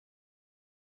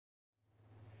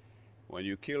When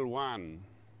you kill one,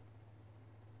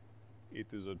 it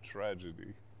is a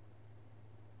tragedy.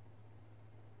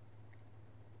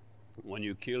 When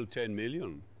you kill 10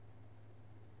 million,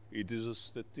 it is a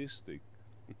statistic.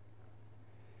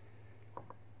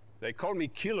 They call me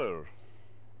killer,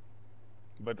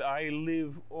 but I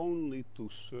live only to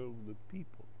serve the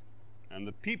people. And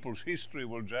the people's history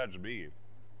will judge me.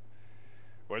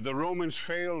 Where the Romans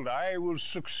failed, I will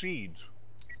succeed.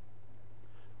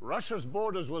 Russia's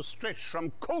borders will stretch from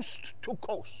coast to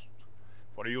coast,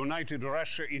 for a united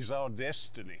Russia is our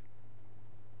destiny.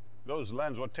 Those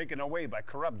lands were taken away by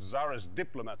corrupt Tsarist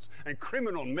diplomats and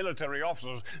criminal military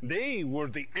officers. They were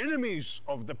the enemies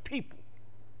of the people.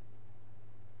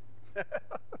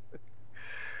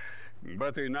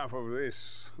 But enough of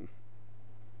this.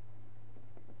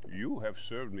 You have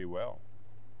served me well.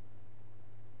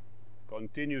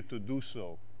 Continue to do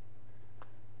so,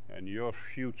 and your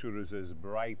future is as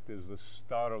bright as the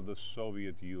star of the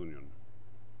Soviet Union.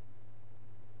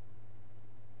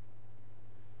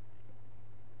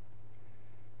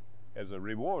 As a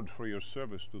reward for your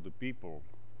service to the people,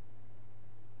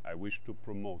 I wish to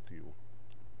promote you.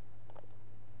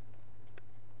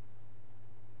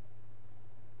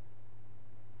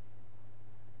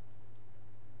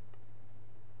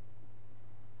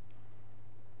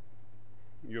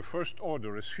 Your first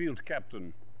order as field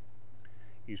captain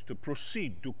is to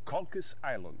proceed to Colchis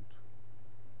Island.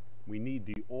 We need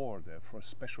the ore there for a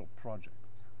special project.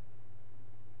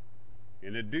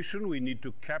 In addition, we need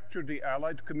to capture the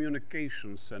Allied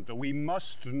Communications Center. We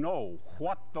must know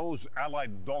what those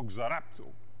Allied dogs are up to.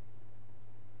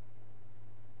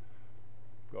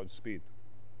 Godspeed.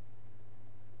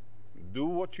 Do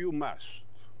what you must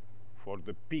for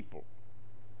the people.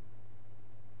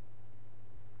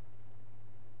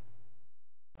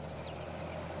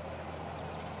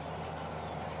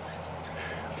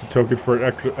 Token for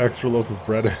an extra loaf of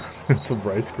bread and some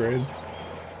rice grains.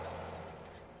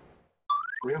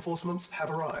 Reinforcements have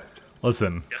arrived.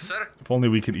 Listen. Yes, sir. If only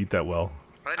we could eat that well.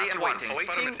 Ready and waiting.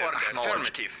 Awaiting orders.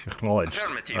 Affirmative. Acknowledged.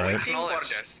 Affirmative. All right. Awaiting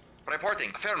orders. Reporting.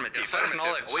 Affirmative. Yes, sir.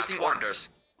 Acknowledged. Awaiting orders.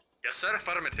 Yes, sir.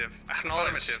 Affirmative.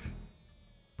 Acknowledged.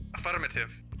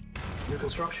 Affirmative. New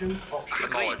construction options.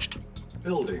 Acknowledged.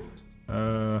 Building.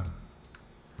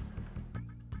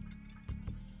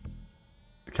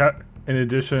 In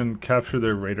addition, capture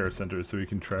their radar centers so we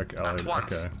can track Allied. At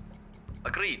once. Okay.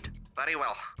 Agreed. Very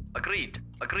well. Agreed.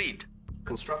 Agreed.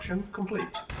 Construction complete.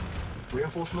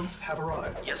 Reinforcements have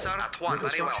arrived. Yes, sir. At New once.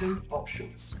 Very well. construction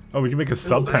options. Oh, we can make a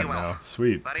sub Very pen well. now.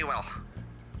 Sweet. Very well.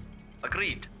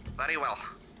 Agreed. Very well.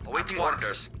 Awaiting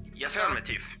orders. Yes, sir.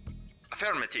 Affirmative.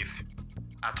 Affirmative.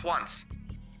 At once.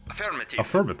 Affirmative.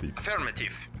 Affirmative.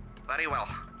 Affirmative. Very well.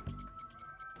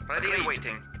 Ready and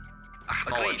waiting.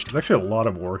 Acknowledged. There's actually a lot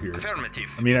of ore here. Affirmative.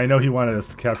 I mean, I know he wanted us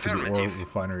to capture the ore Affirmative.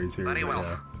 refineries here. Very but well.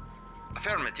 yeah.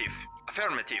 Affirmative.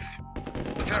 Affirmative.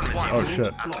 Affirmative. Oh shit.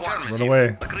 Affirmative. Run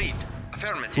away. Agreed.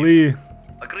 Affirmative. Flee.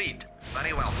 Agreed.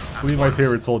 Very well. Flee, my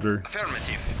favorite soldier.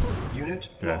 Affirmative. Unit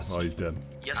Yeah, lost. well, he's dead.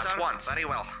 Yes, sir. At once. Very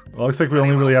well. Well, looks like we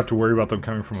only really have to worry about them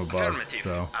coming from above, Affirmative.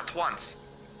 so... At once.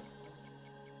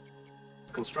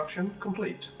 Construction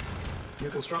complete. New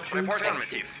construction Report options.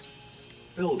 affirmative.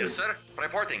 Building. Yes, sir.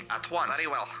 Reporting. At once. Very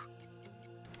well.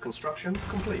 Construction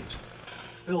complete.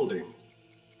 Building.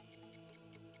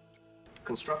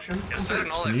 Construction Yes, sir.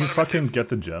 complete. Can you fucking get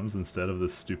the gems instead of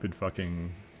this stupid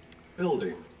fucking...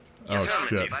 Building. Yes, Oh,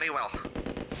 affirmative. shit. Very well.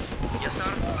 Yes, sir.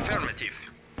 Affirmative.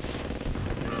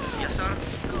 Yes, sir.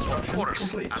 Construction Of course.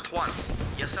 complete. At once.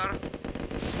 Yes, sir.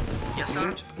 Yes, sir.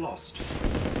 Unit lost.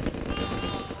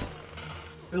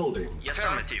 Building. Yes,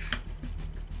 affirmative.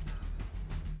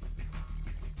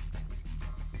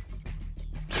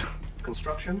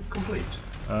 Construction complete.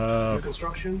 Uh, New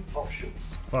construction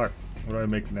options. fuck. What do I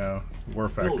make now? War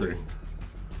factory. Building.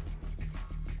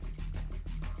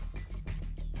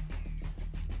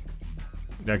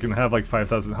 Yeah, I can have like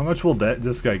 5,000. How much will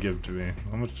this guy give to me?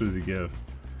 How much does he give?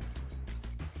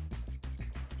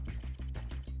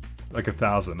 Like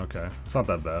 1,000, okay. It's not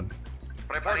that bad.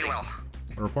 Reporting. Well.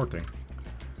 Reporting.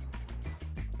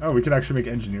 Oh, we can actually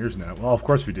make engineers now. Well, of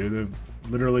course we do.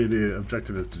 Literally the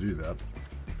objective is to do that.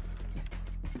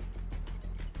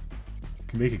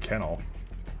 Can make a kennel.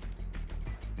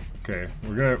 Okay,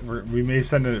 we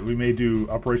may do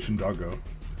Operation Doggo.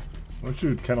 How much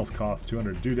do kennels cost?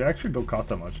 200. Dude, they actually don't cost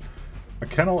that much. A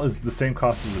kennel is the same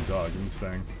cost as a dog, I'm just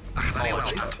saying.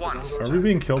 Base is under Are we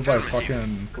being killed by Affirmative.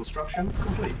 fucking... Construction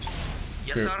complete.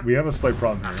 Yes, Okay, sir. we have a slight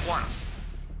problem At here. once.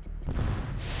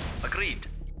 Agreed.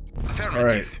 Affirmative.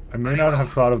 Alright, I may Very not well.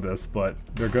 have thought of this, but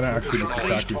they're gonna actually Construction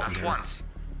distract you At from here.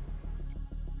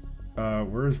 once.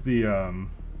 Where's the,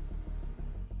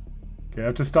 Okay, I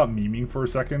have to stop memeing for a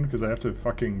second because I have to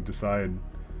fucking decide.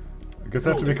 I guess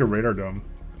I have to make a radar dome.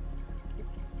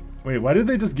 Wait, why did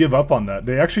they just give up on that?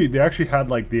 They actually had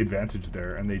like the advantage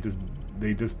there, and they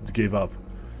just gave up.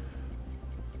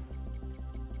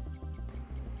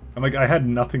 I'm like, I had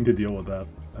nothing to deal with that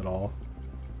at all.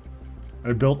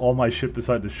 I built all my shit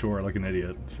beside the shore like an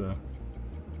idiot, so.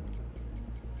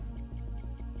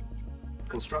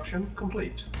 Construction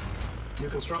complete. New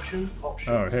construction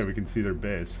options. Oh, hey, we can see their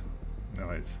base.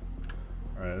 Nice.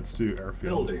 Alright, let's do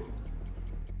airfield. Building.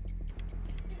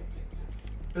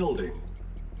 Building.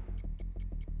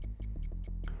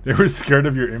 They were scared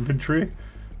of your infantry?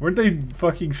 Weren't they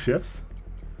fucking ships?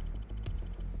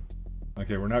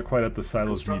 Okay, we're not quite at the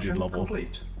silos needed level.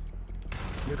 Complete.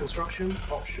 New construction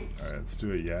options. Alright, let's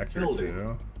do a yak here Building.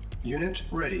 too. Unit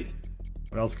ready.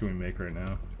 What else can we make right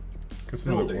now? Guess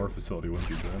another Building. ore facility wouldn't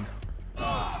be bad.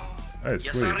 Hey, Yes,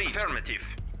 sir. sweet. Affirmative.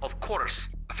 Of course.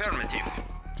 Affirmative.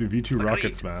 Do V2 Agreed.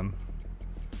 rockets, man.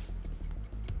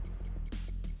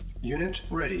 Unit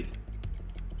ready.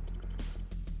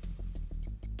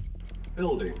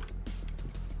 Building.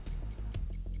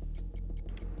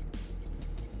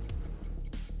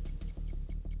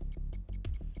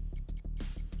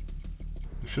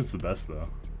 This shit's the best though.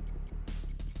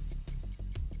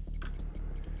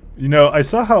 You know, I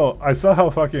saw how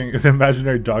fucking the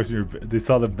imaginary dogs in your they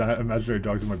saw the imaginary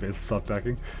dogs in my base stop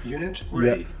attacking. Unit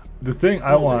ready. Yeah. The thing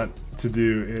I want to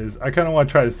do is I kind of want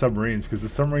to try the submarines because the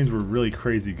submarines were really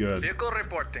crazy good Vehicle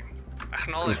reporting.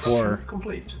 Acknowledged. before. Construction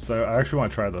complete. So I actually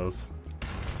want to try those.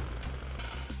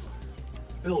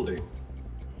 Building.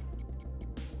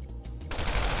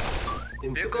 Vehicle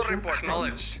Insufficient report. funds.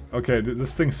 Acknowledged. Okay,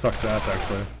 this thing sucks ass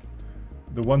actually.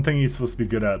 The one thing he's supposed to be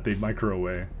good at, they micro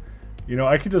away. You know,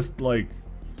 I could just like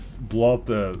blow up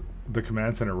the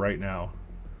command center right now.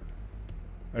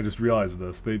 I just realized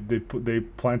this. They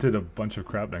planted a bunch of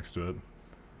crap next to it.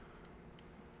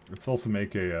 Let's also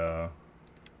make a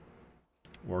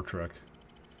war truck.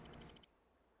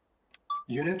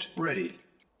 Unit ready.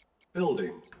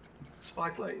 Building. Spy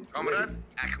plane. Ready.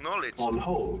 Acknowledged. On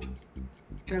hold.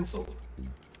 Cancel. Okay,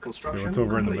 Construction what's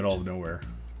over complete. in the middle of nowhere?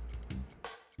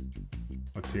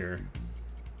 What's here?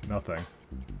 Nothing.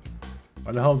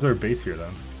 Why the hell is there a base here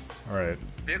then? Alright.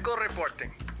 Vehicle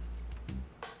reporting.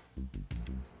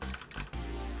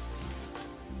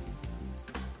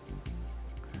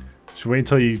 Should wait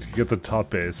until you get the top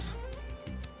base.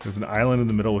 There's an island in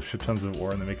the middle with shit tons of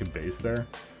ore and they make a base there.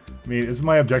 I mean, isn't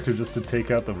my objective just to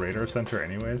take out the radar center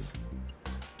anyways?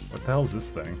 What the hell is this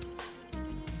thing?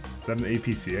 Is that an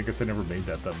APC? I guess I never made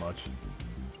that much.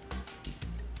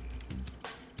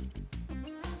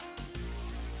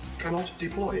 Cannot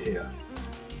deploy here.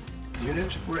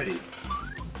 Unit ready.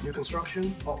 New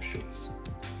construction options.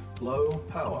 Low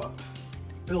power.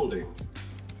 Building.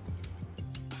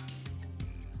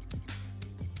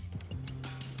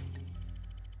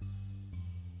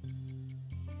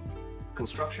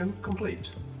 Construction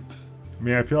complete. I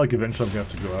mean, I feel like eventually I'm gonna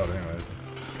have to go out anyways.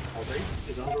 Our base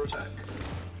is under attack.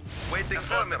 Waiting.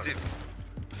 Affirmative.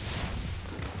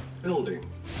 Building.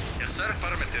 Yes, sir.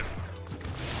 Affirmative.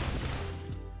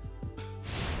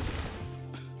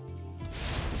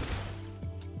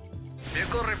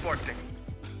 Vehicle reporting.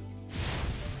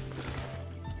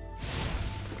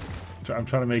 I'm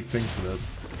trying to make things for this.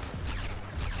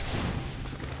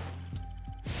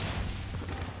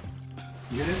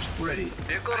 Unit ready.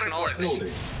 Vehicle acknowledged.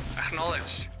 Building.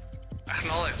 Acknowledged.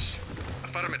 Acknowledged.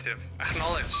 Affirmative.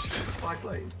 Acknowledged. Spy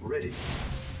plane ready.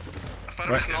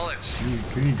 Affirmative. Acknowledged.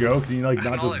 Can you go? Can you like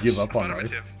not just give up on life?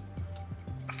 Affirmative.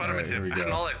 Alright, here Affirmative. we go.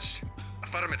 Acknowledged.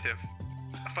 Affirmative.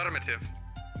 Affirmative.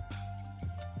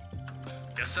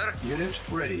 Yes, sir. Unit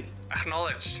ready.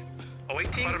 Acknowledged.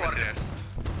 Awaiting orders.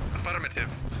 Affirmative.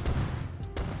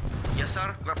 Yes,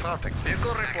 sir. Perfect.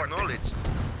 Vehicle report. Acknowledged.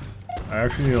 I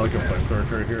actually need like a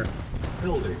flamethrower right here.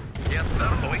 Building. Yes,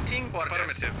 sir. Awaiting orders.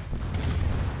 Affirmative.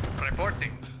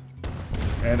 Reporting.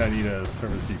 And I need a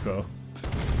service depot.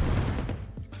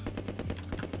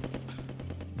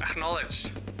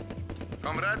 Acknowledged.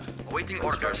 Comrade, awaiting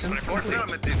orders. Construction Report. complete.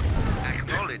 Affirmative.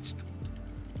 Acknowledged.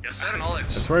 Yes, sir. I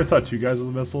Acknowledged. swear I saw two guys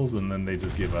with the missiles and then they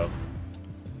just gave up.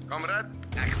 Comrade,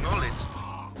 acknowledged.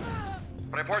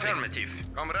 Report. Affirmative.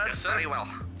 Comrade, yes, sir. Very well.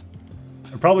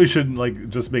 I probably shouldn't like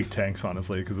just make tanks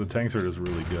honestly, because the tanks are just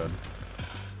really good.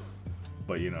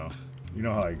 But you know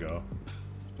how I go.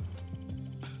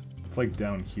 It's like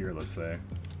down here, let's say.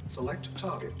 Select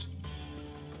target.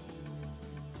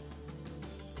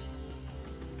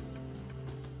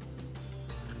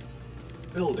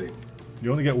 Building.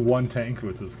 You only get one tank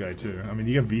with this guy too. I mean,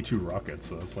 you get V2 rockets,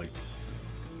 so it's like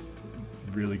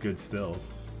really good still.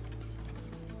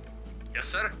 Yes,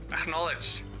 sir.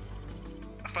 Acknowledged.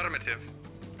 Affirmative.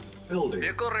 Building.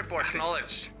 Vehicle report.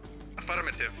 Acknowledged.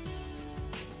 Affirmative.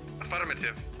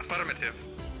 Affirmative. Affirmative.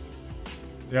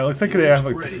 Yeah, it looks like they have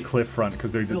like this cliff front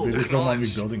because they Building. just don't want me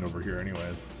Acknowledged. building over here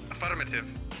anyways. Affirmative.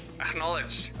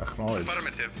 Acknowledged. Acknowledged.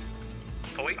 Affirmative.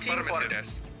 Awaiting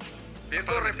orders.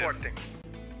 Vehicle reporting.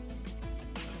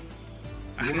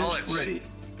 Unit Acknowledged. ready.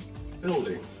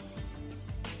 Building.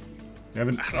 They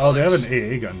have oh, they have an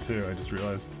AA gun too. I just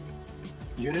realized.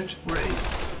 Unit ready.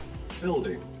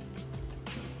 Building.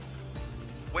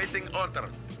 Waiting order.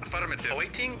 Affirmative.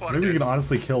 Awaiting orders. Maybe we can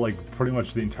honestly kill like pretty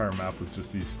much the entire map with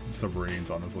just these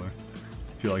submarines. Honestly,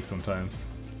 I feel like sometimes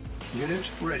Unit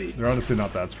ready. they're honestly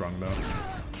not that strong though.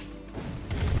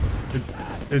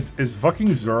 Is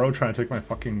fucking Zoro trying to take my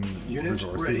fucking Unit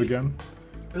resources ready. again?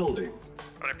 Building.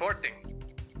 Reporting.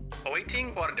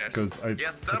 Awaiting orders. Because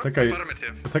Yes, sir. I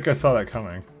Affirmative. think I saw that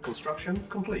coming. Construction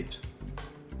complete.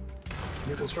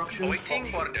 New construction Awaiting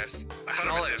options. orders.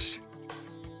 Acknowledged.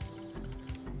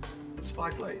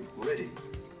 Spy plane ready.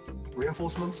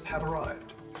 Reinforcements have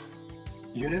arrived.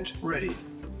 Unit ready.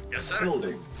 Yes, sir.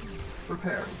 Building.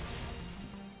 Preparing.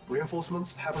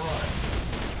 Reinforcements have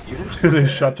arrived. Unit They prepared.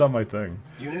 shut down my thing.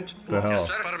 Unit The lost. hell? Yes,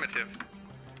 sir. Affirmative.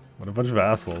 What a bunch of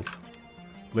assholes.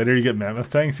 Later you get mammoth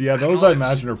tanks. Yeah, those I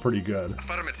imagine are pretty good.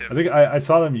 Affirmative. I think I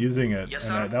saw them using it, Yes,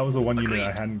 and sir. that was the one unit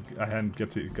I Agreed.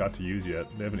 hadn't got to use yet.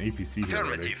 They have an APC here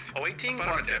already. Affirmative. Awaiting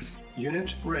orders.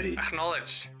 Unit ready.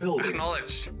 Acknowledged. Building.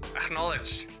 Acknowledged.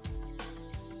 Acknowledged.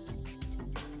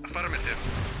 Affirmative.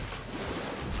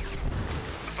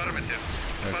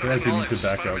 Affirmative. I feel like we need to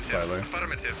back out Affirmative. slightly.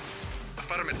 Affirmative.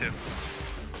 Affirmative.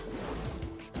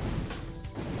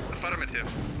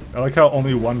 Affirmative. I like how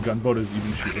only one gunboat is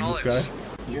even shooting this guy. Acknowledged.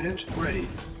 Unit ready.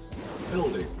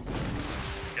 Building.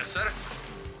 Yes, sir.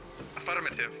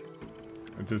 Affirmative.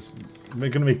 It just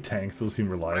gonna make tanks. Those seem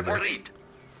reliable. Agreed.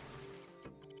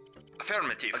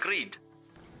 Affirmative. Agreed.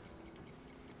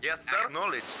 Yes, sir.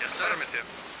 Acknowledged. Yes, sir.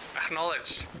 Affirmative.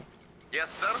 Acknowledged. Yes,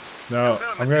 sir. Now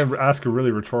I'm gonna ask a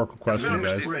really rhetorical question, you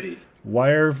guys. Ready. Why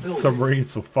are Building.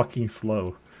 submarines so fucking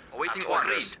slow? Awaiting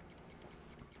orders.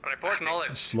 Report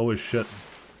acknowledged. Slow as shit.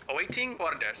 Awaiting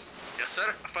orders. Yes,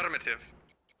 sir. Affirmative.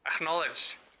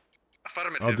 Acknowledged.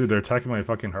 Affirmative. Oh, dude, they're attacking my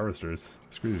fucking harvesters.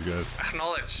 Screw these guys.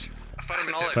 Acknowledged.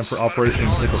 Affirmative. Time for Operation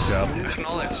Tickle Cap.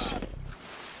 Acknowledged.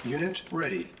 Unit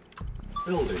ready.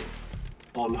 Building.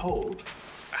 On hold.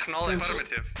 Acknowledged.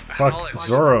 Affirmative. Fuck Acknowledged.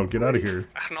 Zoro, get out of here.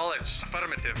 Acknowledged.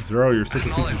 Affirmative. Zoro, you're such a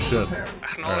piece of Acknowledged. shit. Preparing.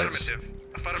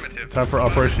 Affirmative. Affirmative. Time for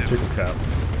Operation Affirmative. Tickle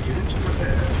Cap. Unit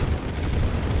prepared.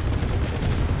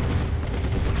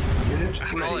 Unit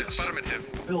ready. Acknowledged.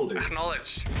 Affirmative. Building.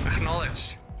 Acknowledged.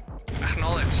 Acknowledged.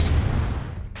 Acknowledged.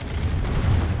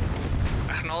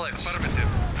 Acknowledged. Affirmative.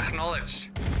 Acknowledged.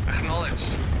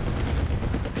 Acknowledged.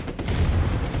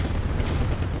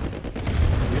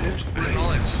 Unit ready.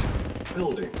 Acknowledged.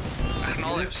 Building.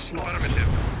 Acknowledged. Unit lost. Affirmative.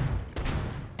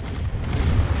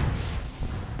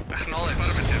 Acknowledged.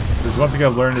 Affirmative. There's one thing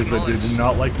I've learned is that they do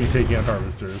not like me taking out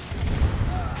harvesters.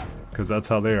 Because that's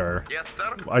how they are. Yes,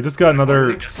 sir. I just got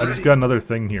another Yes, I just got another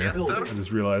thing here. Yes, sir. I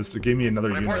just realized it gave me another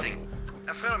unit Reporting. at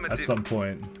Affirmative. some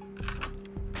point.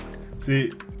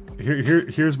 See,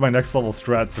 here's my next level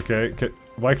strats, okay?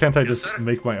 Why can't I just sir.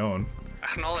 make my own?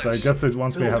 Acknowledged. So I guess it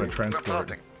wants me to have a Building. transport.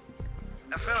 Reporting.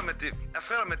 Affirmative.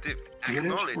 Affirmative. Unit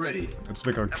Acknowledged. ready. Let's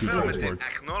make our two Affirmative.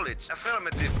 transports. Acknowledged.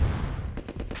 Affirmative.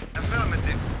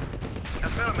 Affirmative.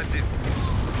 Affirmative.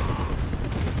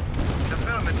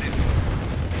 Affirmative.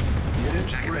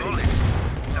 Unit ready. Acknowledged.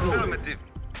 Affirmative.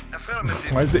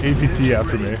 Affirmative. Why is the APC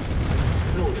after me?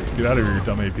 Building. Get out of here, you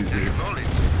dumb APC. Acknowledged.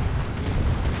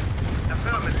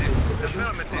 Affirmative. Insufficient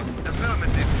Affirmative. funds.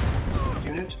 Affirmative.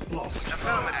 Unit lost.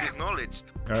 Affirmative. Acknowledged.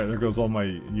 Alright, there goes all my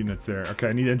units there. Okay,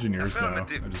 I need engineers now.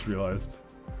 Affirmative. I just realized.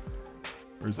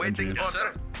 Where's Waiting engineers? yes,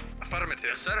 sir. Affirmative.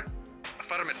 Yes, sir.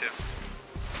 Affirmative.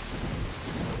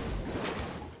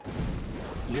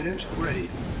 Unit ready.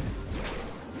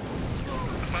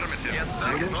 Affirmative. Yes, sir.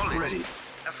 Unit Acknowledged. ready.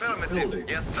 Affirmative. Building.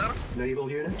 Yes, sir.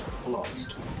 Naval unit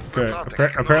lost. Okay, Reporting.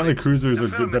 apparently cruisers are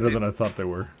better Affirmative. than I thought they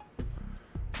were.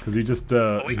 Because he just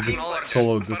Awaiting orders.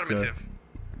 soloed this guy.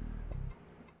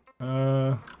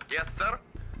 Affirmative. Yes, sir.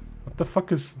 What the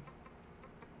fuck is...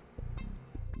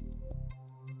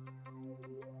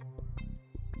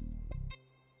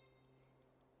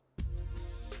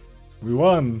 We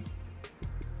won!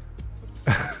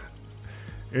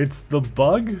 It's the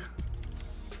bug?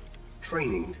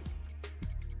 Training.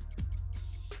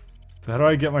 So how do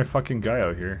I get my fucking guy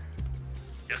out here?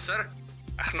 Yes, sir.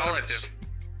 Acknowledged.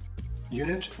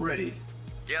 Unit ready.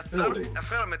 Yes, sir. Building.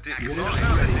 Affirmative. Unit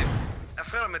Affirmative.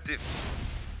 Affirmative.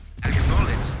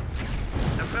 Acknowledged.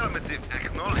 Affirmative.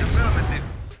 Acknowledged. Affirmative.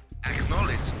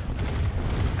 Acknowledged.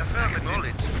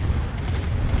 Affirmative.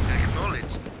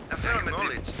 Acknowledged.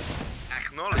 Affirmative.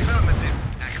 Acknowledged. Affirmative.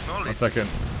 Acknowledged. 1 second.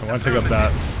 I want to take up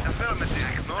that.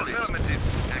 Affirmative. Acknowledged. Affirmative.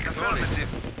 Acknowledged.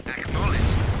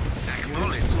 Acknowledged.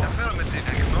 Acknowledged. Affirmative.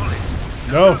 Acknowledged.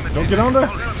 No, don't get on there.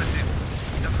 Affirmative.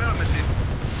 Affirmative.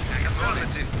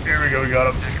 Acknowledged. Here we go, we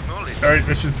got him. Acknowledged. Alright,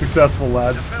 mission successful,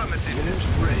 lads. Affirmative. Unit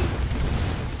ready.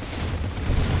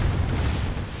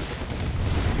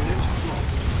 Unit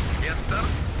lost. Yes, sir.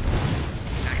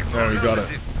 There, we got it.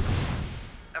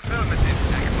 Affirmative.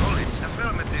 Acknowledged.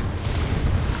 Affirmative.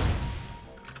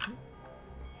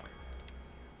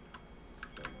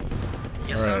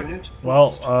 Yes, Alright. sir. Unit Well,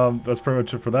 lost. that's pretty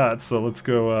much it for that, so let's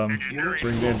go bring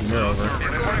the engineer over.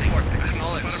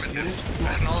 Acknowledged. Unit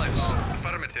lost. Acknowledged.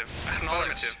 Affirmative.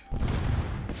 Acknowledged.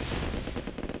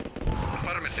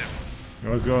 Affirmative. You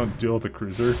always go and deal with the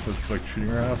cruiser that's like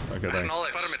shooting our ass? Okay, thanks.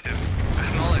 Acknowledged. Affirmative.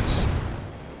 Acknowledged.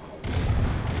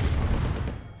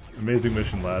 Amazing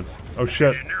mission, lads. Oh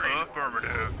shit.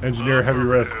 Affirmative. Engineer, heavy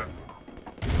risk.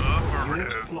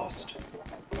 Affirmative. Unit lost.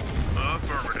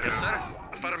 Affirmative. Yes, sir.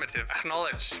 Affirmative.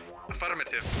 Acknowledged.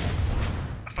 Affirmative.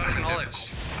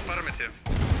 Acknowledged. Affirmative.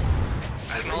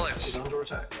 Base is Acknowledged. under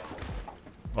attack.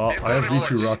 Well, I have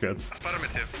V2 rockets.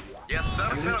 Affirmative. Yes, sir.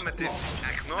 Unit Affirmative. lost.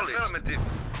 Acknowledged. Affirmative.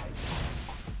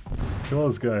 Kill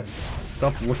this guy.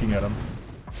 Stop looking at him.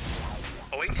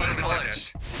 Awaiting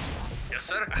acknowledged. Yes,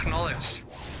 sir. Acknowledged.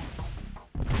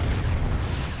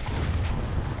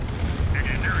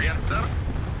 Yes, sir.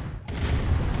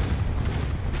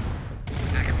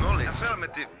 Acknowledged.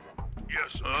 Affirmative.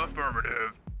 Yes.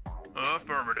 Affirmative.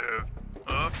 Affirmative.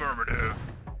 Affirmative.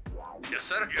 Yes,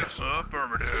 sir. Yes.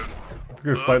 Affirmative. I think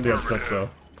they're slightly upset though.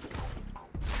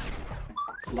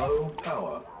 Low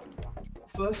power.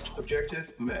 First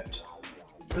objective met.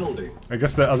 Building. I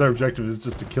guess the other objective is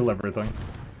just to kill everything.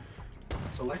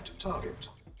 Select target.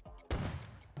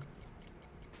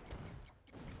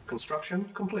 Construction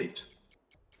complete.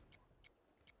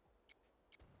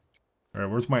 Alright,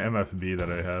 where's my MFB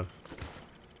that I have?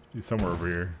 He's somewhere over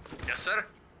here. Yes, sir.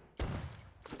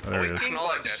 Oh, there he is.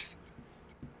 Acknowledged.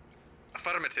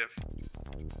 Affirmative.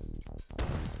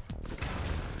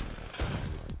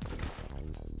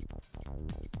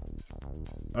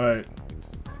 Alright.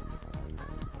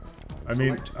 I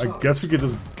mean, Select I target. guess we could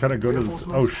just kind of go to this.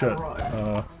 Oh Reinforcements shit. have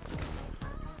arrived.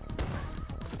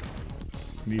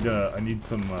 I need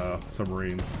some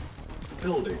submarines.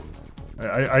 Building.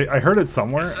 I heard it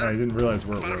somewhere Yes, sir. and I didn't realize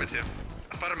where it was. Affirmative.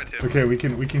 Affirmative. Okay, we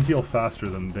can heal faster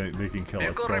than they can kill us.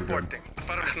 Vehicle So good. reporting.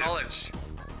 Affirmative. Acknowledged.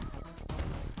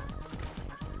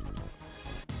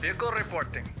 Vehicle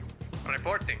reporting.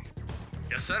 Reporting.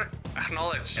 Yes, sir.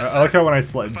 Acknowledged. Yes, I like sir. how when I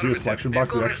do a Affirmative. selection box,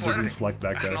 it Vehicle actually doesn't reporting. select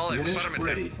that guy. Acknowledged. Unit Affirmative.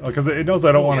 ready. Because it knows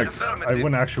I don't want to. I Affirmative.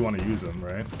 wouldn't actually want to use him,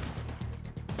 right?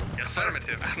 Yes, sir.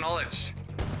 Affirmative. Acknowledged.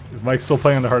 Is Mike still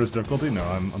playing on the hardest difficulty? No,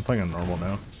 I'm playing on normal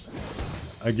now.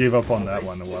 I gave up on that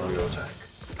Base one a is while under ago. attack.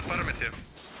 Affirmative.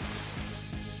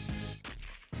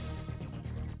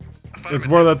 It's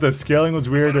more that the scaling was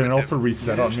weird and it also Affirmative.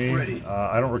 reset on me. Unit ready.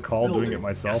 I don't recall doing it Building.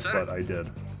 myself, Yes, sir. but I did.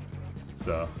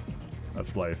 So,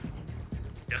 that's life.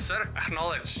 Yes, sir.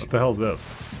 Acknowledged. What the hell is this?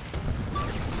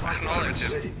 Spy Acknowledged.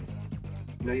 plane ready.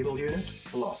 Naval unit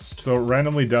lost. So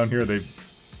randomly down here they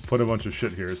put a bunch of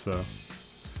shit here, so.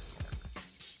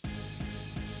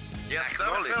 Yes,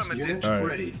 sir. Unit Alright,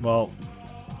 ready. well,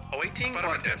 Awaiting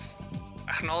orders.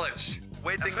 Acknowledged.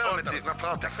 Waiting affirmative.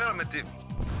 Affirmative.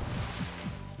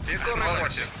 Vehicle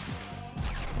reporting.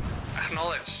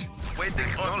 Acknowledged. Waiting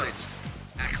orders.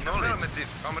 Acknowledged.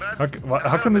 Comrade.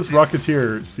 how can this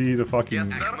Rocketeer see the fucking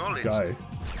Yes, acknowledged. guy?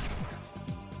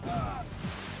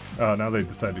 Oh, now they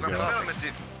decide to go.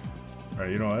 Affirmative.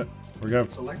 Alright, you know what? We're gonna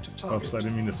have. Select Oops, target. I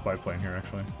didn't mean to spy plane here,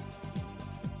 actually.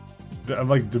 I'm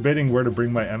like debating where to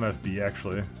bring my MFB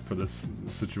actually for this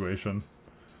situation.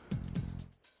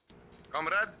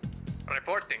 Comrade.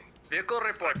 Reporting. Vehicle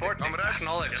reporting. Comrade.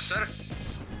 Acknowledged. Yes, sir.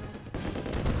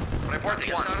 Reporting.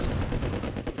 Yes, sir.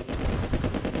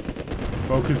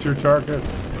 Focus your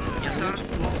targets. Yes, sir.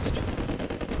 Unit lost.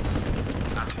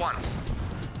 At once.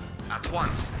 At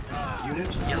once. Unit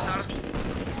Yes, sir. lost.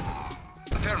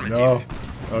 Affirmative. No.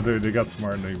 Oh, they got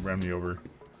smart and they ran me over.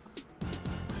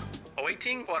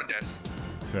 Awaiting orders.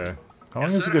 Okay. How long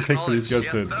Yes, is it sir. gonna take for these guys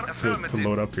Acknowledged. Yes, sir. to Affirmative.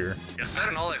 load up here? Yes, sir.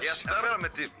 Acknowledged. Yes, sir.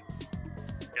 Affirmative.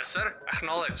 Yes, sir.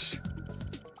 Acknowledged.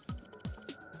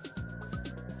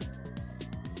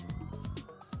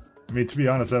 I mean, to be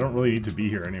honest, I don't really need to be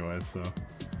here anyways, so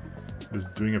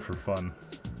just doing it for fun.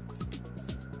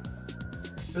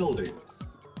 Building.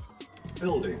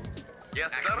 Building. Yes,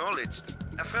 acknowledged.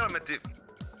 Affirmative.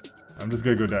 I'm just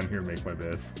gonna go down here and make my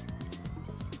base.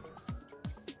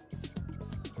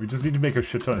 We just need to make a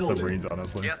shit ton of Building. submarines,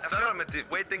 honestly. Yes, affirmative.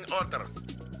 Waiting order.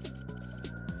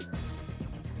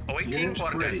 Awaiting Unit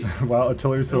orders. ready. Wow,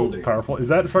 artillery's so Building. powerful. Is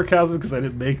that sarcasm because I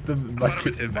didn't make them in my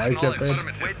Affirmative. campaign?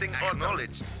 Affirmative. Waiting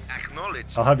acknowledged.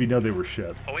 Acknowledged. I'll have you know they were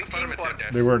shit. Awaiting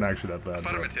orders. They weren't actually that bad.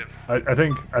 but Affirmative. I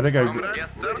think Yes,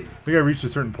 sir. I reached a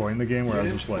certain point in the game where I was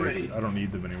Unit just like, ready. I don't need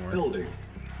them anymore. Building.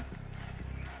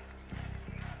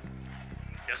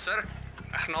 Yes, sir.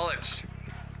 Acknowledged.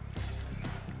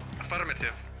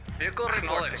 Affirmative. Vehicle reporting.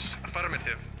 Acknowledged.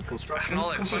 Affirmative. Construction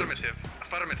Acknowledged. complete. Affirmative.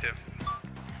 Affirmative.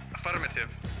 Affirmative.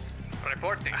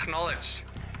 Reporting. Acknowledged.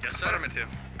 Yes, sir. Affirmative.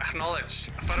 Acknowledged.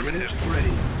 Unit Affirmative.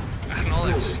 ready.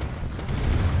 Acknowledged. Building.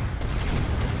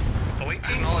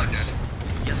 Awaiting acknowledged.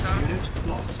 Yes, sir. Unit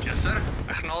lost. Yes, sir.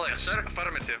 Acknowledged. Yes, sir.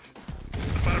 Affirmative.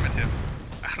 Affirmative.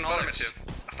 Acknowledged.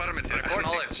 Affirmative.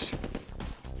 Acknowledged.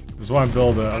 Just want to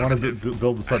build. I want to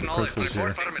build the set of Acknowledged. crystals here,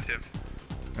 Affirmative.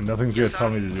 and nothing's Yes, gonna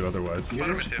tell sir. me to do otherwise. Unit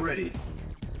Affirmative. ready.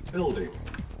 Building.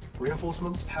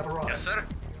 Reinforcements have arrived. Yes, sir.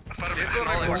 Affirmative. Vehicle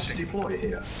Request Acknowledged. to deploy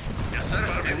here. Yes, sir.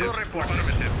 Vehicle Affirmative. report.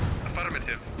 Affirmative.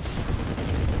 Affirmative.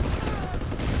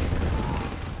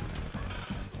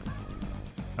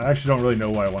 I actually don't really know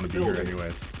why I want to be here Building.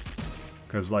 anyways,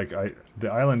 because like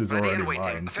the island is Ready already and waiting.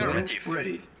 mine, so Affirmative. Unit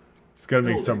ready. it's gotta make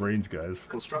Building. submarines, guys.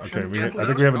 Construction Okay, I complete.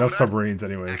 think we have enough Comrade. submarines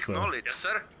anyway, so. Acknowledged. Yes,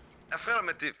 sir.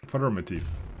 Affirmative. Affirmative.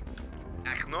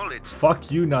 Acknowledged.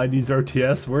 Fuck you, 90s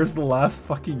RTS. Where's the last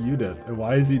fucking unit? And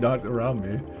why is he not around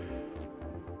me?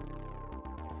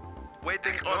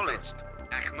 Waiting acknowledged.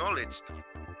 Acknowledged.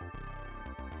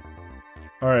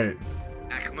 Alright.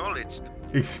 Acknowledged.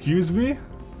 Excuse me?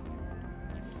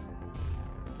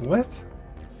 What?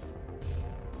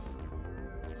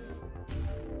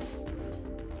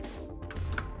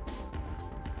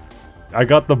 I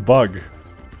got the bug.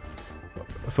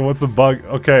 So what's the bug?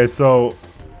 Okay, so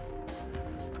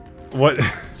what?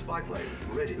 Spy plane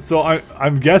ready. So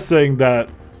I'm guessing that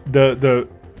the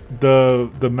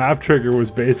map trigger was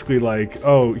basically like,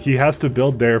 oh, he has to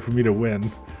build there for me to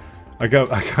win. I got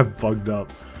bugged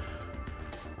up.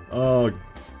 Oh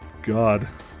god.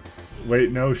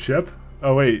 Wait, no ship?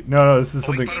 Oh wait, no, this is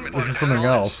something. This is something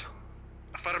else.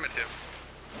 Affirmative.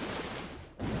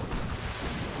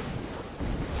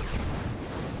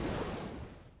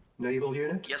 Naval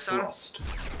unit Yes, sir. lost.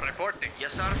 Reporting.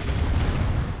 Yes, sir.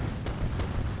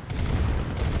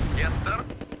 Yes, sir.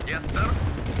 Yes, sir.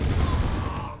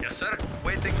 Yes, sir.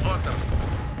 Waiting order.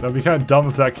 That'd be kind of dumb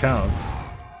if that counts.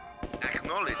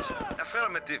 Acknowledged.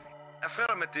 Affirmative.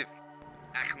 Affirmative.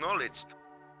 Acknowledged.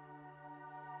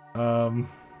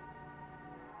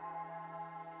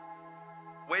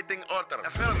 Waiting order.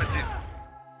 Affirmative.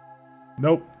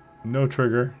 Nope, no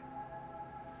trigger.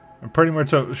 I'm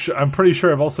pretty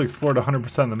sure I've also explored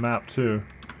 100% of the map too.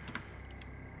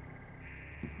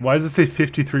 Why does it say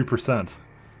 53%?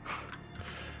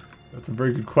 That's a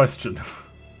very good question.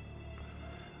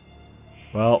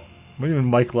 Well, I'm even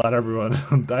Michael out everyone.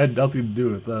 I had nothing to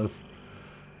do with this.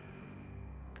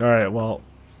 Alright, well.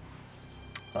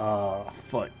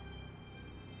 Fuck.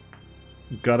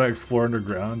 Gotta explore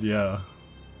underground, yeah.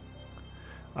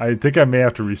 I think I may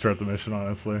have to restart the mission,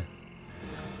 honestly.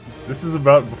 This is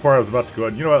about before I was about to go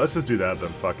ahead. You know what, let's just do that then.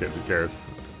 Fuck it, who cares?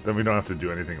 Then we don't have to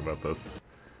do anything about this.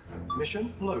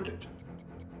 Mission loaded.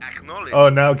 Acknowledged. Oh,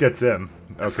 now it gets in.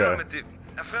 Okay. Affirmative.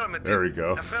 Affirmative. There we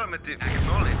go. Affirmative.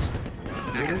 Acknowledged.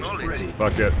 Unit Acknowledged. ready.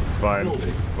 Fuck it, it's fine.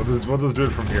 Building. We'll just do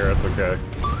it from here, it's okay.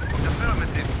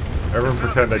 Affirmative. Everyone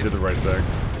pretend I did the right thing.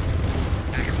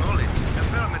 Acknowledged.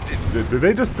 Affirmative. Did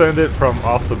they just send it from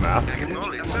off the map?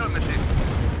 Acknowledged. Affirmative.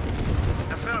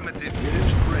 Affirmative.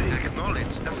 Unit ready.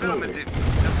 Acknowledged. Affirmative.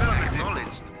 Affirmative.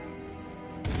 Acknowledged.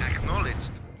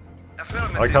 Acknowledged.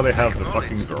 Affirmative. I like how they have the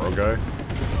fucking Zoro guy.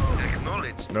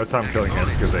 Acknowledged. Notice how I'm killing him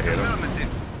because I hate him. Affirmative.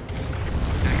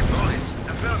 Acknowledged.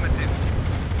 Affirmative.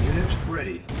 Unit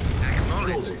ready.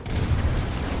 Acknowledged. Building.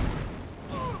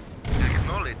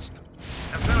 Acknowledged.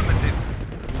 Affirmative.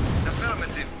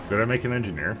 Affirmative. Did I make an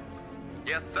engineer?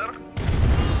 Yes, sir.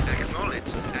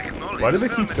 Acknowledged. Acknowledged. Why do they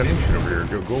keep sending shit over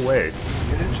here? Go away.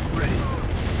 Unit ready.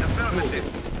 Affirmative.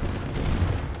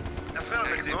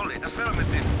 Affirmative. Acknowledged.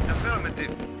 Affirmative.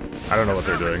 Affirmative. I don't know what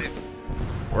they're doing.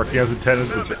 Affirmative. Working as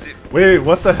intended. Affirmative. Wait,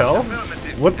 what the hell?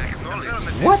 Affirmative. What?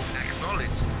 Acknowledged. What?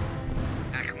 Acknowledged.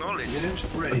 Acknowledged. Unit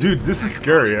ready. Dude, this is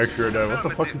scary actually right now. What the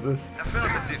fuck is this?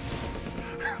 Affirmative.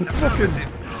 Fucking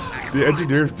Affirmative. the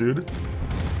engineers, dude.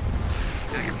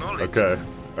 Acknowledged. Okay.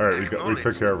 Alright, we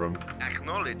took care of them.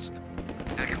 Acknowledged.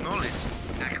 Acknowledged.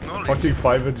 Acknowledged. Fucking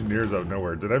 5 engineers out of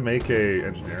nowhere. Did I make a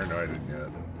engineer? No, I didn't yet.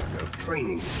 I guess.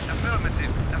 Training.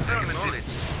 Affirmative. Affirmative.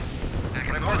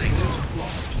 Acknowledged.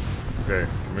 Okay,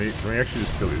 can we actually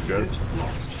just kill these guys? Unit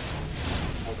lost.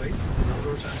 Our base is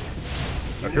under attack.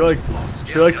 I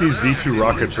feel like these V2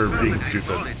 rockets are being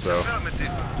stupid. So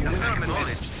Affirmative. Unit Affirmative.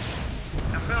 lost.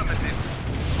 Affirmative.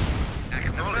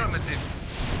 Affirmative.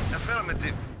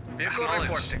 Affirmative. Vehicle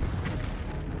reporting.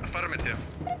 Affirmative.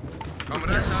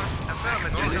 Yes, sir.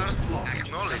 Affirmative. Yes, sir. Lost.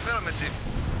 Acknowledged. Affirmative.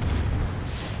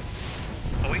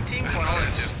 Awaiting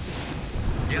coordinates.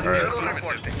 Yes, Alright. vehicle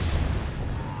reporting.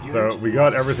 so we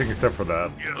got everything except for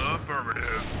that.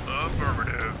 Affirmative.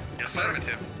 Affirmative. Yes, sir.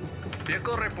 Affirmative.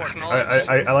 Vehicle reporting.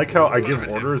 I like how I give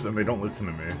orders and they don't listen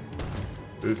to me.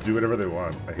 They just do whatever they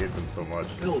want. I hate them so much.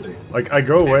 Building. Like I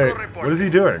go away. Vehicle report. What is he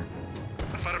doing?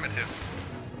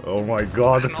 Affirmative. Oh my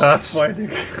god, the Acknowledge. pathfinding.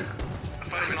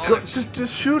 Go, Affirmative.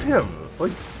 just shoot him.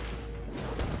 Like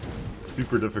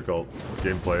super difficult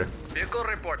gameplay. Vehicle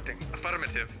reporting.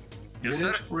 Affirmative. Yes, sir.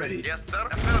 Unit ready. Yes, sir.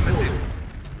 Affirmative. Building.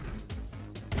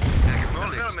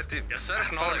 Acknowledged. Affirmative. Yes, sir.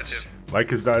 Affirmative.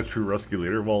 Mike is not a true rescue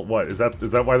leader. Well, what is that?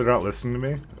 Is that why they're not listening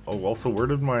to me? Oh, also, where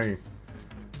did my?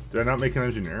 Did I not make an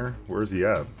engineer? Where is he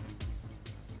at?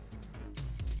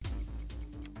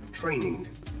 Training.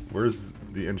 Where's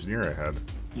the engineer I had?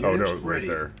 Unit Oh no, right ready.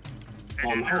 there.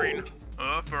 On hold.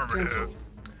 Affirmative. Cancel.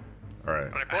 All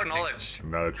right. Acknowledged.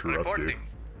 I'm not a true rescue. Reporting.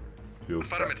 Feels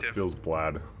Affirmative. feels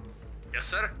blad. Yes,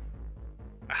 sir.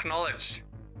 Acknowledged.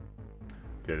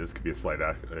 Okay, this could be a slight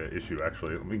issue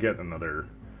actually. Let me get another.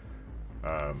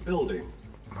 Building.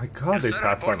 My God, Yes, they sir,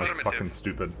 pathfind like affirmative. fucking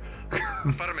stupid.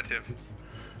 Affirmative.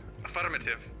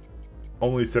 Affirmative.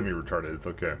 Only semi-retarded. It's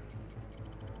okay.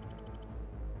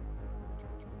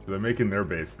 So they're making their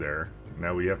base there.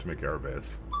 Now we have to make our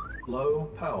base. Low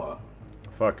power.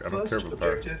 Fuck, I don't care First about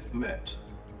power. objective met.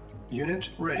 Unit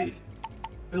ready.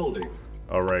 Building.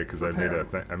 Oh right, because I made a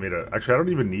thing. I made a. Actually, I don't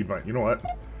even need my. You know what?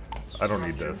 I don't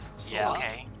need this. Yeah,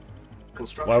 okay.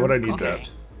 Construction Why would I need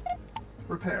complete. that?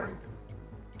 Repairing.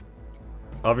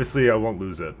 Obviously, I won't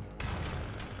lose it.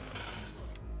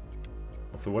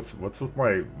 So what's with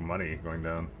my money going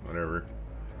down? Whatever.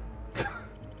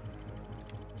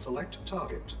 Select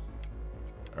target.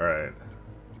 All right.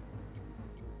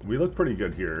 We look pretty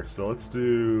good here, so let's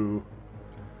do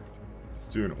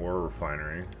an ore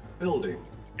refinery. Building.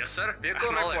 Yes, sir. Vehicle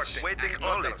Acknowledged. reporting. Waiting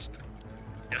orders.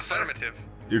 Yes, sir. Affirmative.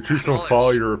 Your troops don't Acknowledged.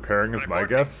 follow your repairing, is my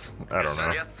Reporting. guess. I Yes, don't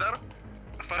know. sir. Yes, sir.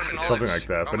 Affirmative. Something like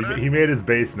that. But Comrade. he made his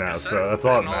base now, Yes, sir. so that's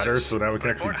all that Acknowledged. matters. So now we can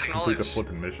actually Report complete the acknowledged.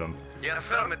 flipping mission. Yes,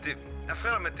 affirmative.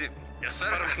 Affirmative. Yes, sir.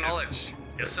 Acknowledged.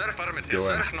 Yes, sir. Affirmative. Go Yes,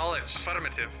 sir. in. Acknowledged.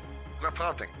 Affirmative.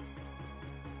 Reporting.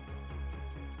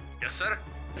 Yes, sir.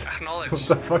 Acknowledged. What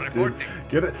the fuck, dude? Reporting.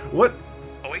 Get it? What?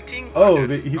 Awaiting Oh,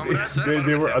 orders. they Comrade, sir. they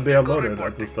were Affirmative. they Vehicle unloaded at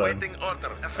reporting. this time. Waiting order. All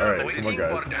right, Affirmative. come on, Awaiting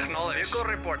guys. orders. Acknowledged. Vehicle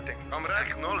reporting. Comrade,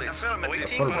 acknowledge. Affirmative.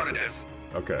 Awaiting Affirmative. orders.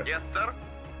 Okay. Yes, sir.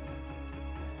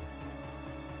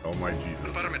 Oh my Jesus.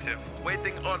 Affirmative.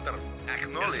 Waiting order. Yes,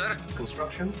 Acknowledge. sir.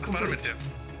 Construction complete. Affirmative.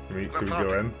 Can we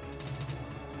go in?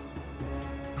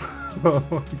 Oh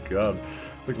my God.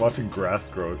 It's like watching grass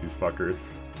grow with these fuckers.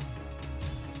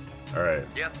 All right,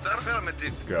 Yes, sir. Affirmative.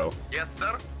 let's go. Yes,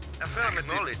 sir. Affirmative.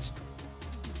 Acknowledged.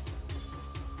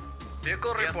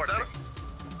 Vehicle Yes, reporting. sir.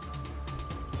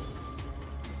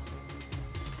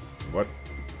 What?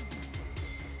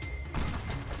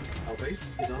 Our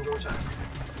base is under attack.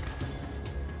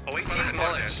 Awaiting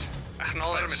orders.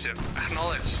 Acknowledged. Affirmative.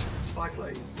 Acknowledged. Spy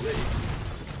plane ready.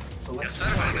 Select Yes, sir.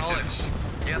 target. Acknowledged.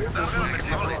 Yes, sir. Reinforcements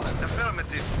Acknowledged. arrived.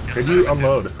 Affirmative. Yes, Can sir. you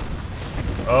Affirmative.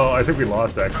 unload? Oh, I think we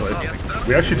lost actually. Yes, sir.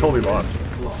 We actually totally lost.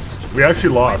 Lost. We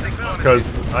actually lost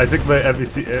because I think the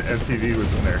NCV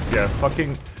was in there. Yeah,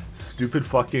 fucking stupid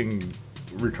fucking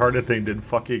retarded thing didn't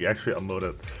fucking actually unload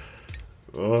it.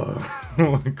 Ugh.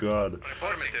 Oh my God.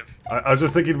 Affirmative. I was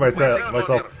just thinking to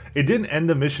myself, it didn't end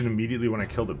the mission immediately when I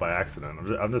killed it by accident.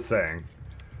 I'm just saying.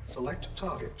 Select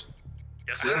target.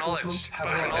 Yes, sir. Reinforcements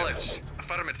Acknowledged. have arrived. Acknowledged.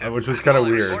 Affirmative. Which was kinda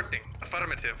Acknowledged. weird. Reporting.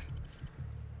 Affirmative.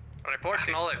 Report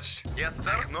acknowledged. Yes,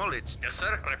 sir. Acknowledged. Yes,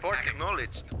 sir. Reporting.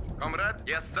 Acknowledged. Comrade.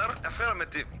 Yes, sir.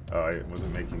 Affirmative. Oh, I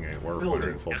wasn't making a war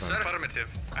refinery this whole Yes, sir. time. Affirmative.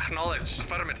 Acknowledged.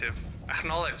 Affirmative.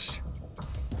 Acknowledged.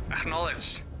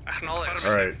 Acknowledged. Acknowledged.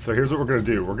 All right, so here's what we're gonna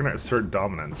do. We're gonna assert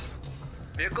dominance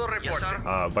Vehicle reporting. Yes,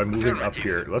 sir. by moving up Affirmative.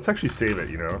 here. Let's actually save it,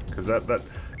 you know, because this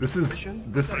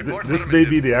Report may be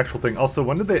affirmative. the actual thing. Also,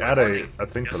 when did they add a Reporting.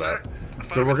 thing for Yes, that? sir.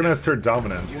 So we're gonna Affirmative. assert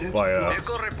dominance Unit by lost.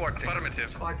 Vehicle reporting. Affirmative.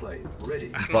 Spy plane ready.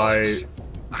 by Acknowledged.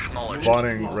 Acknowledged.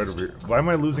 spawning right Lost. over here. Why am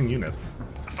I losing units?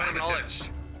 Acknowledged.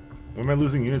 Why am I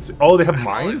losing units? Oh, they have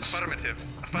mines? Affirmative.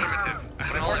 Affirmative.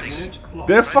 Acknowledged. Unit lost.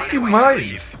 They have fucking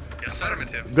mines! Yes, sir.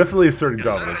 Affirmative. Definitely asserting Yes,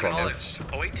 sir. dominance on this.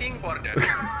 Acknowledged. Awaiting orders.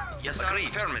 Yes, sir.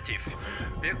 Affirmative.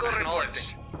 Vehicle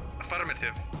acknowledged.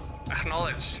 Affirmative.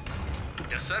 Acknowledged.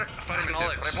 Yes, sir. Affirmative.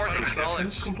 Reporting. Construction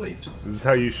Acknowledged. complete. This is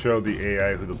how you show the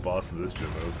AI who the boss of this gym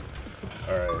is.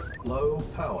 Alright. Low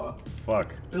power.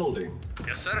 Fuck. Building.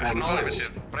 Yes, sir. On Acknowledged.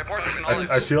 Reporting. I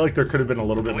Acknowledged. feel like there could have been a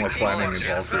little bit more planning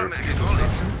involved here.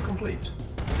 Construction complete.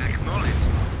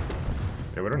 Acknowledged.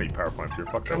 Yeah, we don't need power plants here.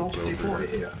 Fuck that. Cannot Let's go deploy over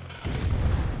here. here.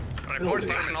 Reporting.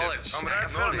 Building. Acknowledged.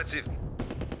 Affirmative.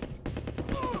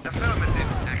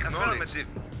 Affirmative. Acknowledged.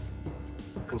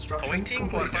 Construction Awaiting.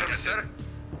 complete. Yes, sir.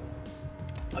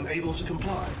 Unable to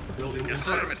comply. Building in progress.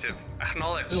 Affirmative.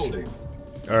 Acknowledged. Building.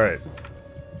 Alright.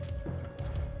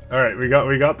 Alright, we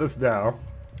got this now.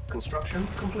 Construction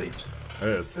complete. It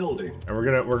is. Building. And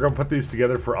we're gonna put these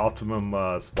together for optimum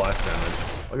splash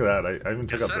damage. Look at that. I even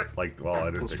took Yes, up sir. the, like, well, I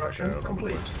didn't take Construction that out.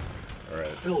 complete.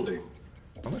 Alright. Building.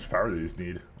 How much power do these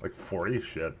need? Like 40?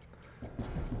 Shit.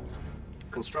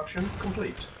 Construction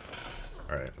complete.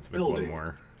 Alright, let's make Building. one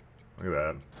more. Look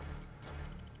at that.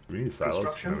 Do we need silos?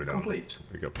 Construction No, we don't. complete.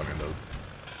 We got plenty of those.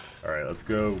 Alright, let's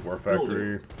go. War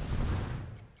Factory.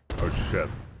 Oh shit.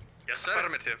 Yes, sir.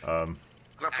 Affirmative.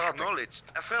 Acknowledged.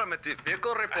 Affirmative.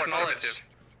 Vehicle report. Acknowledged.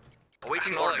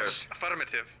 Awaiting Acknowledged. orders.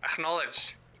 Affirmative.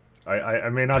 Acknowledged. I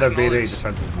may not have beta Acknowledged.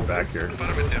 defenses in the back here.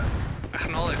 Affirmative.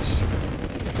 Acknowledged.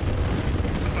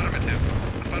 Affirmative.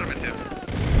 Affirmative.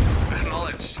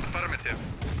 Acknowledged. Affirmative.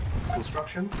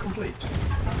 Construction complete.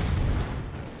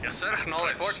 Yes, sir.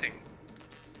 Acknowledged. Reporting.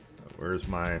 Where's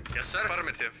my... Yes, sir.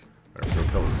 Affirmative. Alright, go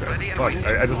kill this guy. Ready and Fuck, waiting.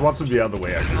 I just want them to be out of the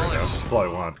way actually right now. Acknowledged. That's all I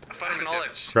want.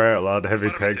 Acknowledged. Try out loud, heavy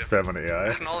tank Affirmative. spam on AI.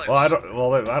 Acknowledged. Well,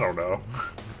 I don't know.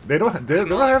 They don't have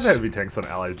Acknowledged. heavy tanks on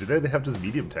allies, do they? They have just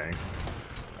medium tanks.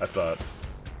 I thought.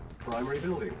 Primary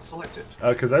building selected.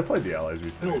 Because I played the allies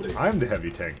recently. Building. I'm the heavy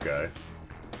tank guy.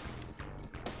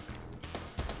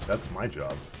 That's my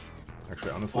job.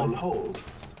 Actually, honestly, On hold.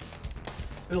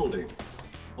 Building.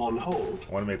 On hold.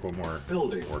 I want to make one more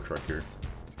Building. war truck here.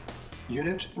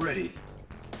 Unit ready.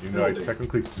 Even though I Building.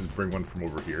 technically could just bring one from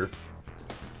over here.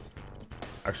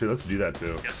 Actually, let's do that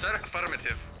too. Yes, sir.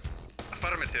 Affirmative.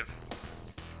 Affirmative.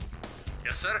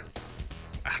 Yes, sir.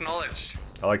 Acknowledged.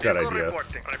 I like that Vehicle idea.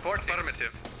 Reporting. Report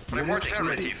affirmative. Unit Report ready.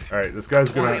 affirmative. All right, this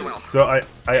guy's gonna. Very well. So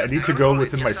I need to go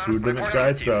within my Yes, sir. food limit,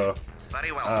 guys. So.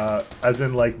 Very well. As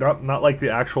in, like, not like the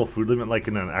actual food limit, like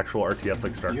in an actual RTS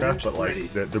like StarCraft, Unit but like ready.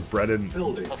 the bread and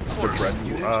Building. Of the course. bread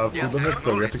Unit food Yes, limit, sir.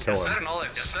 so we have to kill Yes, sir. him.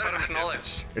 Acknowledged. Yes, sir.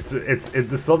 Acknowledged.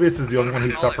 The Soviets is the only one who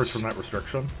Acknowledged. suffers from that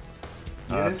restriction.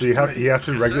 Unit So you have ready. you have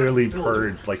to Yes, sir. regularly Building.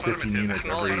 purge like 15 Affirmative. units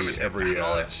Acknowledged. every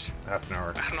Acknowledged. half an hour.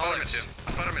 Acknowledged.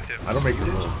 Affirmative. I don't make the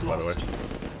Unit rules, by the way. lost.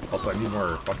 Also, I need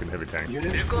more fucking heavy tanks.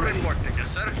 Unit Vehicle ready. reporting.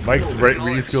 Yes, sir. Mike's Building.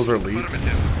 reading skills are elite.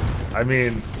 Affirmative. I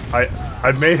mean,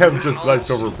 I may have just Acknowledged.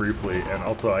 glazed over briefly, and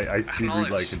also I speed read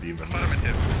Acknowledged. like a demon.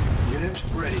 Affirmative. Unit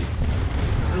ready.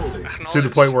 Building. Acknowledged. To the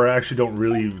point where I actually don't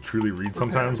really truly read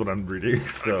sometimes when I'm reading.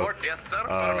 So Report. Yes, sir.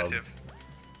 Affirmative.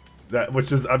 that,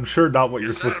 which is I'm sure not what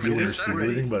you're Yes, sir. supposed to do when you're Yes, sir. speed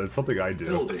reading, but it's something I do.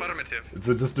 Building. Affirmative. It's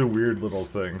just a weird little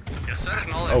thing. Yes, sir.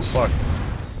 Acknowledged. Oh fuck!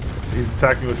 He's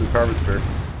attacking with his harvester.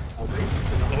 Our base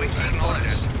is under Awaiting attack.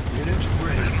 acknowledged. Unit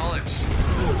ready. Acknowledged.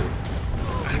 Building.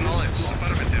 Acknowledged.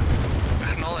 Lost. Affirmative.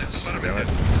 Acknowledged. Damn it!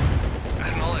 Affirmative.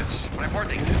 Acknowledged.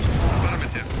 Reporting. Unit lost.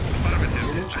 Affirmative. Affirmative.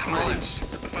 Unit Acknowledged.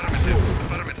 Affirmative.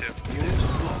 Affirmative. Unit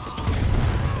lost.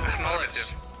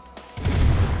 Acknowledged.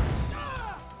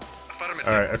 Affirmative.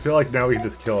 All right, I feel like now we can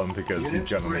just kill him because he's Unit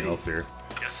got nothing ready. else here.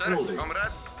 Yes, sir. Building. Comrade. All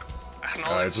right,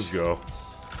 Acknowledged. let's go.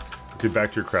 Get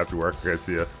back to your crappy work. Okay,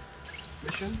 see ya.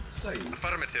 Mission saved.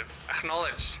 Affirmative.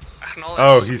 Acknowledged. Acknowledged.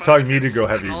 Oh, he's telling me to go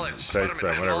heavy Acknowledged. tank spam,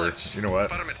 whatever. Acknowledged. You know what?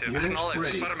 Affirmative. Unit Acknowledged.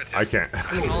 ready. Affirmative. I can't.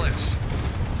 Acknowledged.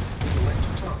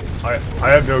 Select target. I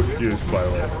have no excuse, by Reinforcements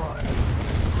the have way.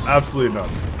 arrived. Absolutely none.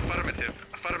 Affirmative.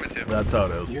 Affirmative. That's how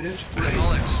it is. Unit ready.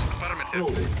 Acknowledged. Affirmative.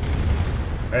 Building.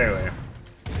 Anyway,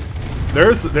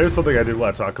 there's something I did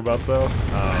want to talk about though,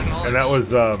 and that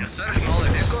was Yes, sir.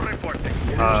 Acknowledged. Vehicle reporting.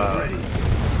 Unit ready.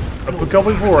 a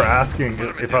couple people were asking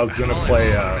if I was gonna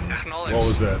play what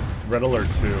was it, Red Alert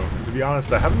 2. And to be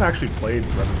honest, I haven't actually played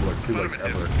Red Alert 2 like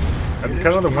ever. And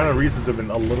kind of one of the reasons I've been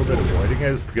a little bit avoiding it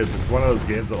is because it's one of those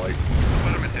games that like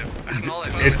Affirmative.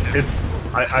 Acknowledged.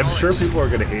 I'm sure people are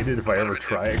gonna hate it if I ever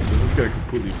try it because I'm just gonna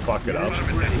completely fuck it up.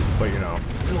 Affirmative. But you know,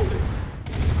 Building.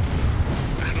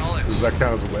 Acknowledged. does that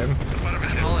count as a win?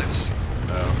 Affirmative. Acknowledged.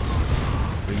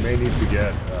 We may need to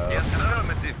get Yes,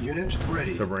 affirmative. Unit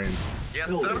ready. submarines. Yes,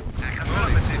 Building. sir.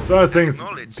 Affirmative. So I was saying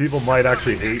Acknowledged. people might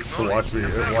actually hate to watch me do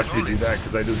that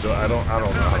because I just I don't know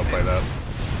how to play that.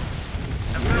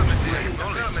 Affirmative.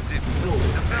 Affirmative.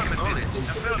 Building. Affirmative.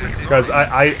 Affirmative. Because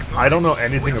I don't know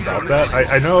anything about that.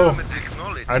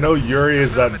 I know Yuri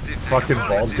is that fucking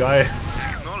bald guy.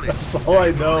 That's all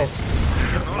I know.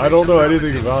 I don't know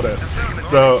anything about it.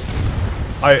 So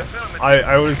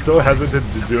I was so hesitant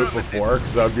to do it before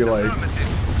because I'd be like,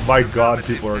 my God,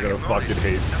 people are gonna fucking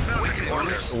hate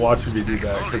watching me do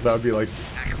that because I would be like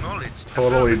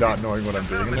totally not knowing what I'm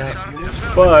doing in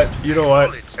that. But you know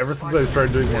what? Ever since I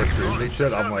started doing more streams and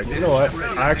shit, I'm like, you know what?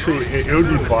 Actually, it would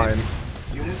be fine.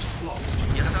 Unit lost.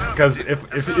 Because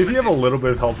if you have a little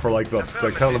bit of help for like the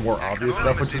kind of the more obvious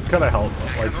stuff, which is kind of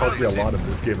helped me a lot in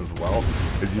this game as well,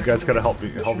 is you guys kind of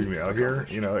helping me out here.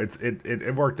 You know,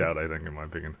 it worked out, I think, in my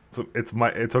opinion. So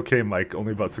it's okay, Mike.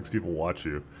 Only about 6 people watch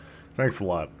you. Thanks a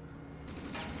lot.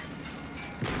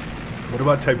 What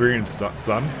about Tiberian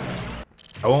Sun?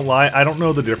 I won't lie, I don't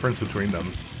know the difference between them.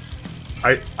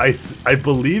 I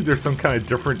believe there's some kind of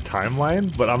different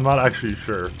timeline, but I'm not actually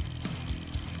sure.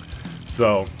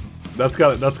 So that's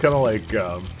kind of like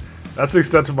that's the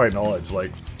extent of my knowledge.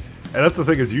 Like, and that's the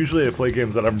thing is usually I play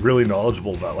games that I'm really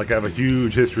knowledgeable about. Like I have a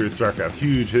huge history with StarCraft,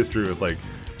 huge history with like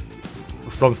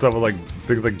some stuff with like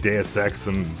things like Deus Ex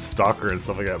and Stalker and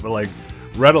stuff like that. But like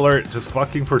Red Alert, just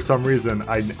fucking for some reason,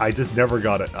 I just never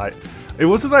got it. It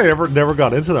wasn't that I never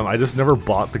got into them. I just never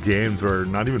bought the games or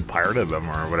not even pirated them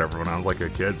or whatever when I was like a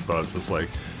kid. So it's just like,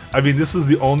 I mean, this was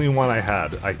the only one I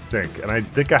had, I think, and I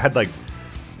think I had like.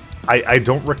 I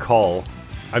don't recall.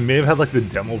 I may have had like the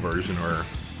demo version or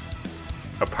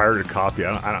a pirated copy.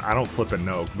 I don't flipping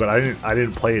know, but I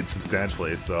didn't play it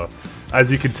substantially. So, as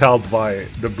you can tell by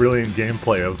the brilliant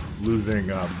gameplay of losing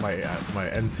my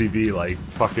NCV like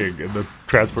fucking in the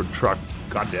transport truck.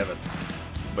 God damn it!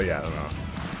 But yeah, I don't know.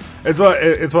 It's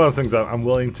one of those things that I'm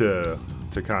willing to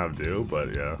kind of do,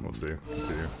 but yeah, we'll see.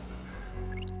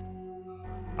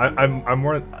 I'm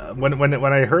more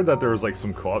when I heard that there was like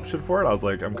some co-op shit for it, I was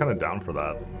like, I'm kind of down for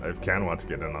that. If Ken wants to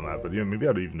get in on that, but yeah, maybe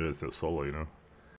I'd even do this solo, you know.